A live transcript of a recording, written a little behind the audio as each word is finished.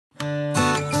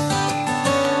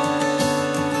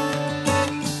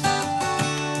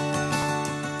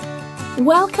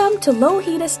Welcome to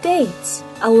Lougheed Estates,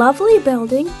 a lovely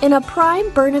building in a prime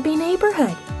Burnaby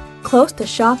neighborhood, close to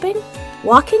shopping,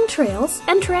 walking trails,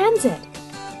 and transit.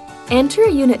 Enter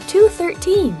Unit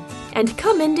 213 and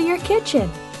come into your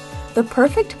kitchen, the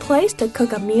perfect place to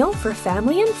cook a meal for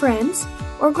family and friends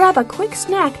or grab a quick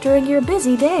snack during your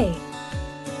busy day.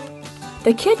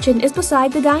 The kitchen is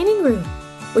beside the dining room,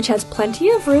 which has plenty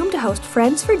of room to host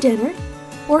friends for dinner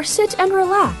or sit and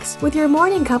relax with your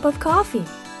morning cup of coffee.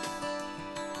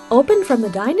 Open from the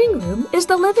dining room is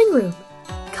the living room.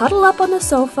 Cuddle up on the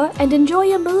sofa and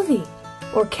enjoy a movie,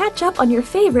 or catch up on your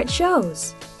favorite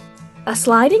shows. A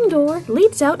sliding door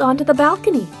leads out onto the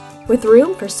balcony, with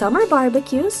room for summer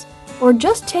barbecues or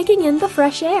just taking in the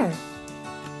fresh air.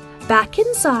 Back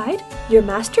inside, your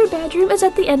master bedroom is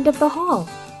at the end of the hall,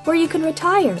 where you can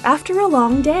retire after a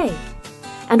long day,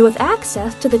 and with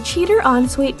access to the Cheater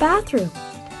ensuite bathroom,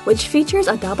 which features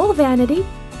a double vanity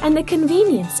and the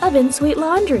convenience of in-suite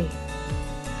laundry.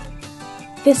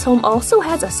 This home also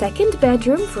has a second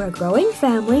bedroom for a growing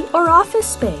family or office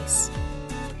space.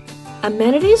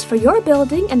 Amenities for your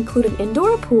building include an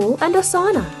indoor pool and a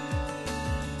sauna.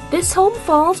 This home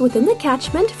falls within the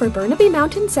catchment for Burnaby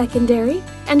Mountain Secondary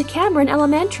and Cameron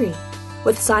Elementary,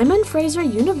 with Simon Fraser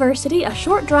University a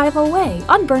short drive away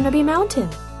on Burnaby Mountain.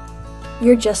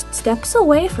 You're just steps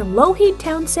away from Lougheed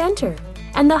Town Center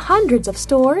and the hundreds of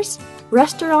stores,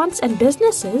 restaurants, and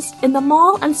businesses in the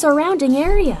mall and surrounding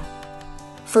area.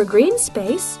 For green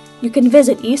space, you can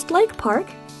visit East Lake Park,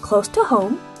 close to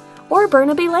home, or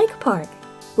Burnaby Lake Park,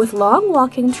 with long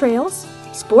walking trails,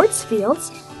 sports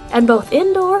fields, and both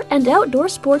indoor and outdoor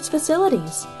sports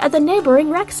facilities at the neighboring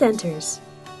rec centers.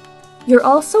 You're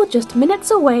also just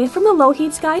minutes away from the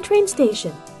Lougheed SkyTrain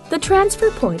station, the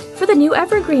transfer point for the new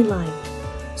Evergreen line,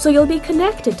 so you'll be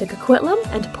connected to Coquitlam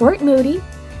and Port Moody,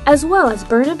 as well as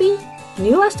Burnaby,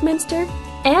 New Westminster,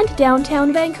 and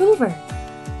downtown Vancouver.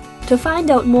 To find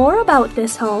out more about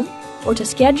this home, or to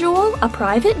schedule a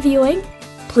private viewing,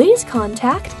 please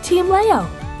contact Team Leo.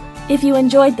 If you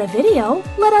enjoyed the video,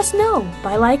 let us know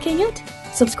by liking it,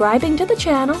 subscribing to the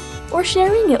channel, or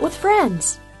sharing it with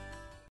friends.